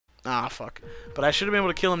Ah, fuck. But I should have been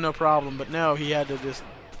able to kill him no problem, but no, he had to just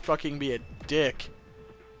fucking be a dick.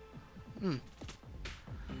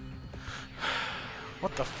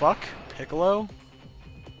 What the fuck? Piccolo?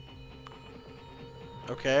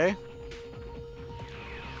 Okay.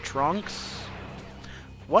 Trunks?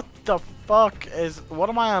 What the fuck is... What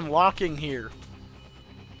am I unlocking here?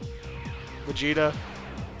 Vegeta?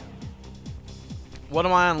 What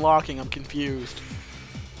am I unlocking? I'm confused.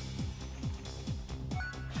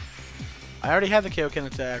 I already had the Kaioken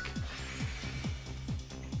attack.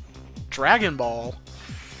 Dragon Ball?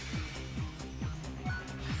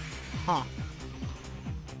 Huh.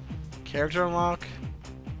 Character unlock?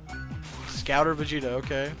 Scouter Vegeta,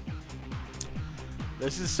 okay.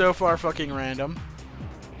 This is so far fucking random.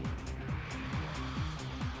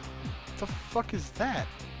 What the fuck is that?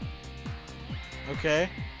 Okay.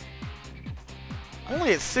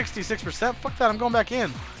 Only at 66%? Fuck that, I'm going back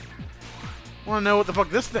in. Wanna know what the fuck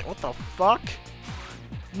this thing... What the fuck?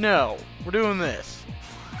 No. We're doing this.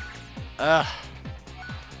 Ugh.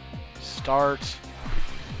 Start.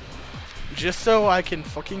 Just so I can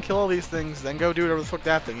fucking kill all these things, then go do whatever the fuck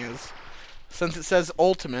that thing is. Since it says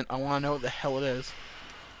ultimate, I wanna know what the hell it is.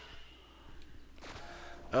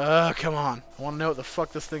 Come on. I wanna know what the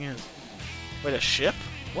fuck this thing is. Wait, a ship?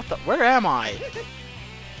 What the... Where am I?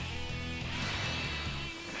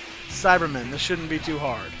 Cybermen, this shouldn't be too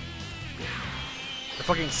hard. The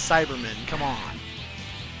fucking Cybermen, come on.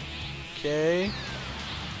 Okay.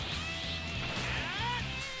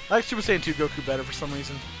 I like Super Saiyan 2 Goku better for some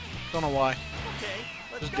reason. Don't know why. Okay,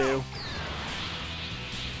 let's Just go. do.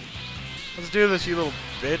 Let's do this, you little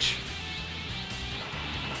bitch.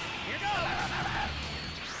 Here goes.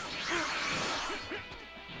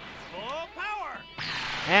 Full power.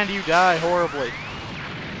 And you die horribly.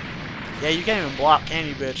 Yeah, you can't even block, can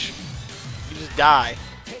you, bitch? You just die.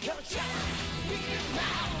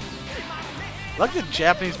 I like the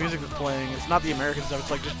Japanese music that's playing. It's not the American stuff. It's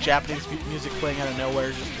like just Japanese music playing out of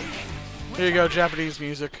nowhere. Just here you go, Japanese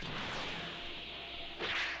music.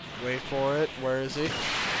 Wait for it. Where is he?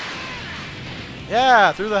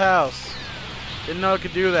 Yeah, through the house. Didn't know it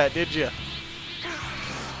could do that, did you?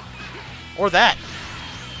 Or that.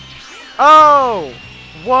 Oh!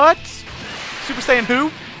 What? Super Saiyan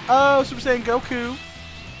who? Oh, Super Saiyan Goku.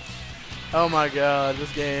 Oh my god,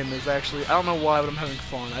 this game is actually... I don't know why, but I'm having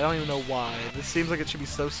fun. I don't even know why. This seems like it should be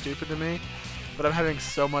so stupid to me, but I'm having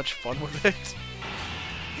so much fun with it.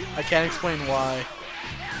 I can't explain why.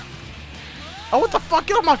 Oh, what the fuck?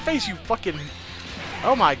 Get off my face, you fucking...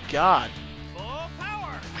 Oh my god. Full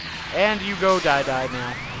power. And you go die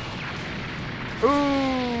now.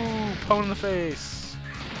 Ooh, pwn in the face.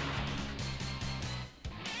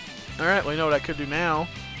 Alright, well, you know what I could do now.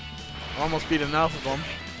 I almost beat enough of them.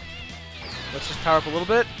 Let's just power up a little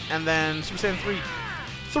bit, and then Super Saiyan 3.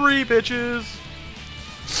 3, bitches!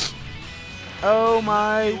 Oh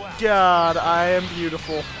my god, I am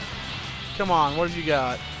beautiful. Come on, what have you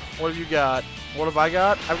got? What have you got? What have I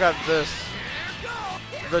got? I've got this.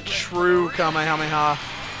 The true Kamehameha.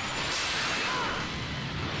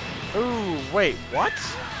 Ooh, wait, what?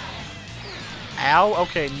 Ow?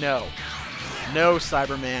 Okay, no. No,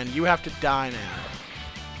 Cyberman, you have to die now.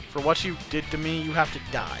 For what you did to me, you have to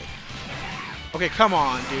die. Okay, come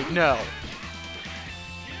on, dude. No.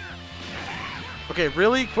 Okay,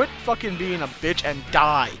 really? Quit fucking being a bitch and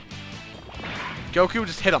die. Goku,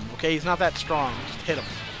 just hit him, okay? He's not that strong. Just hit him.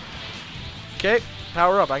 Okay,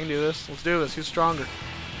 power up. I can do this. Let's do this. Who's stronger?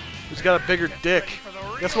 Who's got a bigger dick?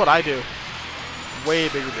 Guess what I do? Way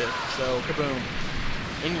bigger dick. So, kaboom.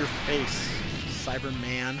 In your face,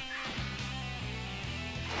 Cyberman.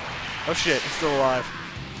 Oh shit, he's still alive.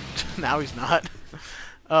 Now he's not.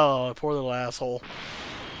 Oh, poor little asshole.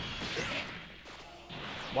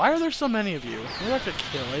 Why are there so many of you? Maybe I have to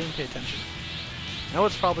kill. I didn't pay attention. No,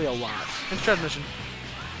 it's probably a lot. It's transmission.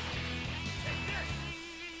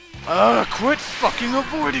 Quit fucking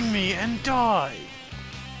avoiding me and die!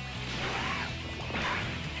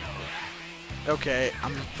 Okay,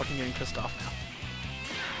 I'm fucking getting pissed off now.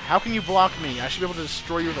 How can you block me? I should be able to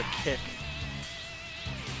destroy you with a kick.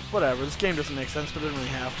 Whatever, this game doesn't make sense, but it doesn't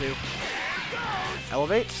really have to.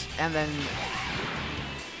 Elevate, and then...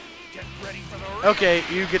 Okay,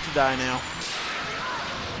 you get to die now.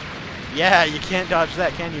 Yeah, you can't dodge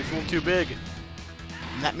that, can you? It's a little too big.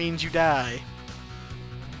 And that means you die.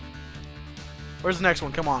 Where's the next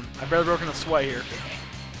one? Come on. I've barely broken a sweat here.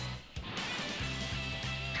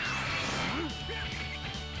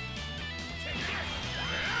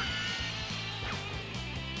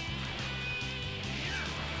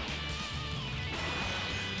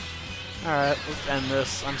 Alright, let's end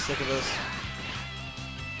this. I'm sick of this.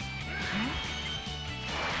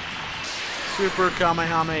 Super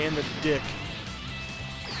Kamehameha in the dick.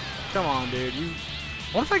 Come on, dude. I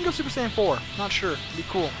wonder if I can go Super Saiyan 4. Not sure. It'd be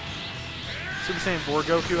cool. Super Saiyan 4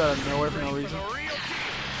 Goku out of nowhere for no reason.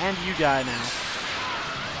 And you die now.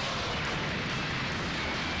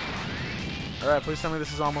 Alright, please tell me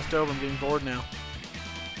this is almost over. I'm getting bored now.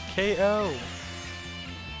 KO.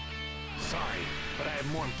 Sorry, but I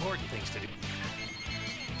have more important things to do.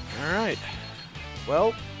 Alright.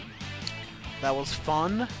 Well, that was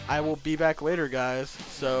fun. I will be back later, guys.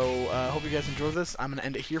 So, hope you guys enjoyed this. I'm going to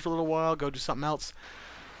end it here for a little while, go do something else.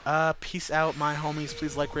 Peace out, my homies.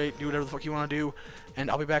 Please like, rate, do whatever the fuck you want to do.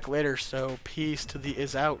 And I'll be back later, so peace to the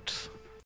is out.